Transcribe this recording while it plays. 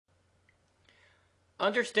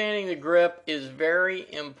Understanding the grip is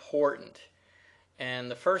very important. And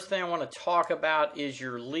the first thing I want to talk about is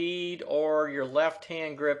your lead or your left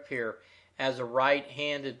hand grip here as a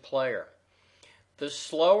right-handed player. The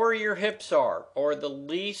slower your hips are, or the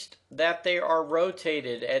least that they are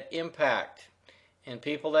rotated at impact, and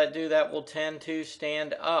people that do that will tend to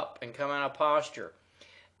stand up and come out of posture.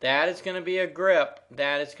 That is going to be a grip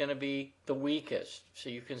that is going to be the weakest. So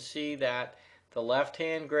you can see that the left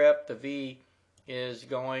hand grip, the V, is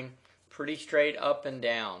going pretty straight up and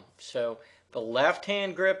down. So the left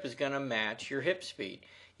hand grip is going to match your hip speed.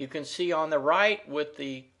 You can see on the right with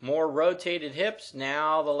the more rotated hips,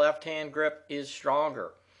 now the left hand grip is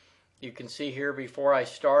stronger. You can see here before I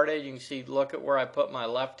started, you can see, look at where I put my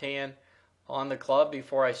left hand on the club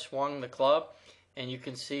before I swung the club, and you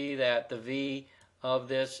can see that the V of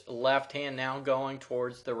this left hand now going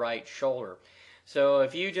towards the right shoulder. So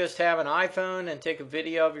if you just have an iPhone and take a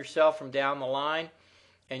video of yourself from down the line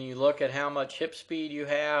and you look at how much hip speed you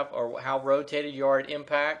have or how rotated you are at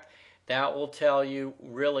impact, that will tell you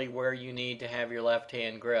really where you need to have your left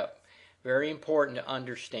hand grip. Very important to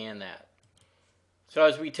understand that. So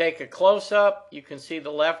as we take a close-up, you can see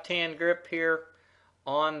the left hand grip here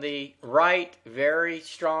on the right, very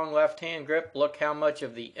strong left hand grip. Look how much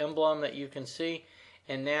of the emblem that you can see.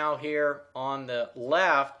 And now here on the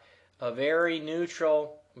left, a very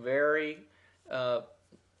neutral, very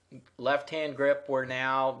left hand grip where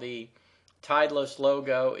now the Titleist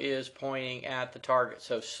logo is pointing at the target.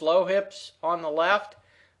 So slow hips on the left,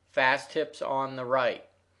 fast hips on the right.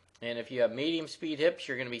 And if you have medium speed hips,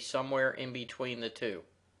 you're going to be somewhere in between the two.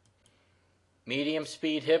 Medium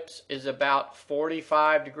speed hips is about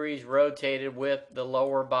 45 degrees rotated with the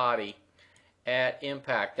lower body at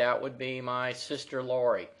impact. That would be my sister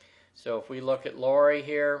Lori. So if we look at Lori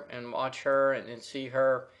here and watch her and see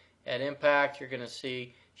her at impact, you're going to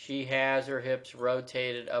see she has her hips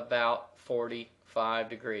rotated about 45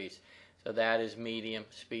 degrees. So that is medium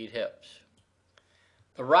speed hips.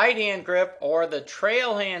 The right hand grip or the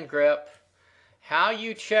trail hand grip, how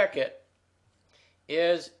you check it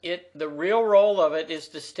is the real role of it is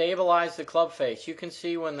to stabilize the club face. You can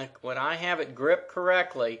see when I have it gripped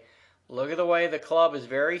correctly, look at the way the club is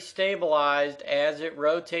very stabilized as it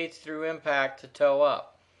rotates through impact to toe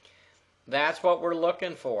up. That's what we're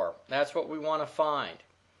looking for. That's what we want to find.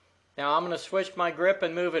 Now I'm going to switch my grip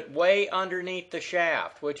and move it way underneath the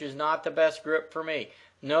shaft, which is not the best grip for me.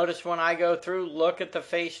 Notice when I go through, look at the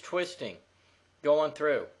face twisting going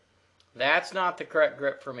through. That's not the correct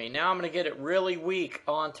grip for me. Now I'm going to get it really weak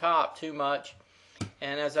on top too much.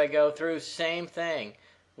 And as I go through, same thing.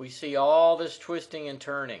 We see all this twisting and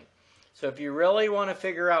turning. So if you really want to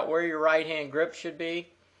figure out where your right hand grip should be,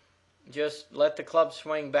 just let the club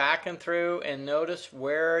swing back and through and notice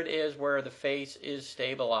where it is where the face is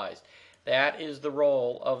stabilized. That is the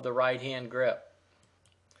role of the right hand grip.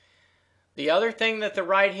 The other thing that the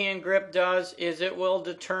right hand grip does is it will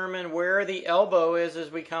determine where the elbow is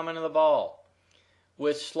as we come into the ball.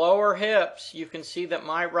 With slower hips, you can see that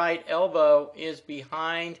my right elbow is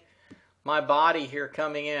behind my body here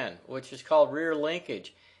coming in, which is called rear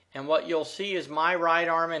linkage. And what you'll see is my right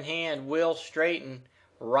arm and hand will straighten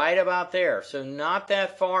right about there, so not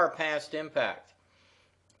that far past impact.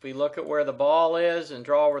 If we look at where the ball is and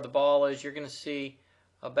draw where the ball is, you're going to see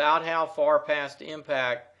about how far past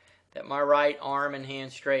impact that my right arm and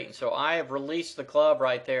hand straighten. So I have released the club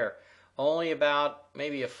right there, only about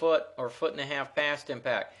maybe a foot or foot and a half past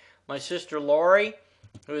impact. My sister Lori,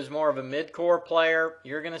 who is more of a mid-core player,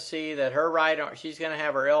 you're going to see that her right arm, she's going to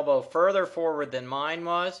have her elbow further forward than mine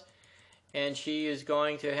was, and she is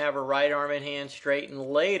going to have her right arm and hand straighten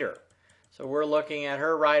later. So we're looking at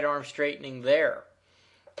her right arm straightening there.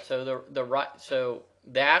 So so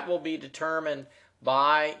that will be determined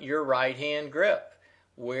by your right hand grip,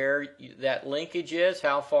 where that linkage is,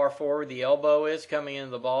 how far forward the elbow is coming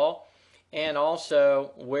into the ball, and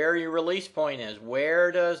also where your release point is.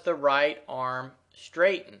 Where does the right arm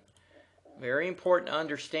straighten? Very important to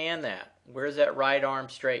understand that. Where's that right arm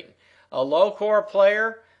straighten? A low core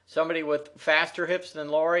player, somebody with faster hips than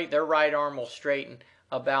Lori, their right arm will straighten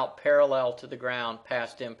about parallel to the ground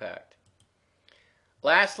past impact.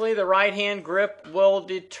 Lastly, the right hand grip will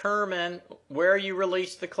determine where you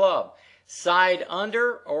release the club. Side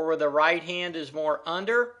under, or where the right hand is more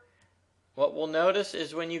under. What we'll notice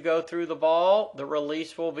is when you go through the ball, the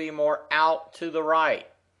release will be more out to the right.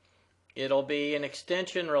 It'll be an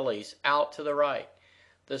extension release out to the right.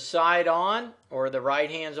 The side on, or the right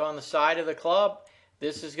hand's on the side of the club,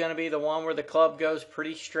 this is going to be the one where the club goes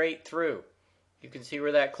pretty straight through. You can see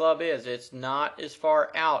where that club is. It's not as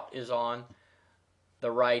far out as on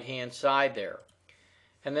the right hand side there.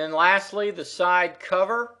 And then lastly, the side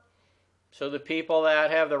cover. So the people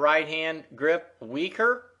that have the right hand grip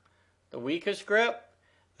weaker, the weakest grip,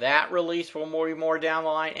 that release will be more down the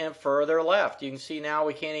line and further left. You can see now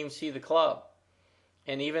we can't even see the club.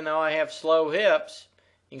 And even though I have slow hips,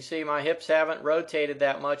 you can see my hips haven't rotated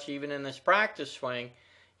that much even in this practice swing.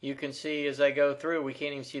 You can see as I go through, we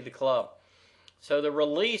can't even see the club. So the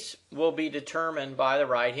release will be determined by the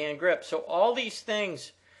right hand grip. So all these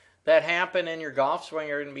things that happen in your golf swing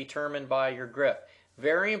are going to be determined by your grip.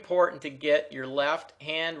 Very important to get your left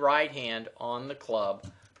hand, right hand on the club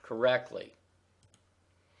correctly.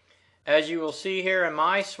 As you will see here in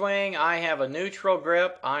my swing, I have a neutral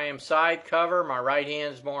grip. I am side cover. My right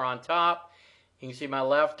hand is more on top. You can see my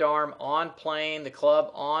left arm on plane, the club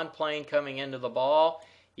on plane coming into the ball.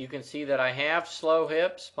 You can see that I have slow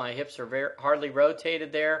hips. My hips are hardly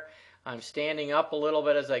rotated there. I'm standing up a little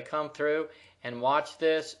bit as I come through, and watch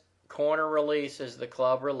this corner release as the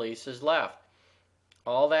club releases left.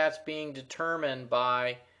 All that's being determined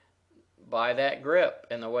by that grip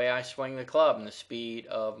and the way I swing the club and the speed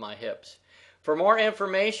of my hips. For more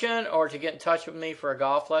information or to get in touch with me for a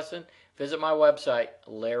golf lesson, visit my website,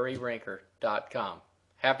 LarryRinker.com.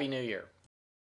 Happy New Year.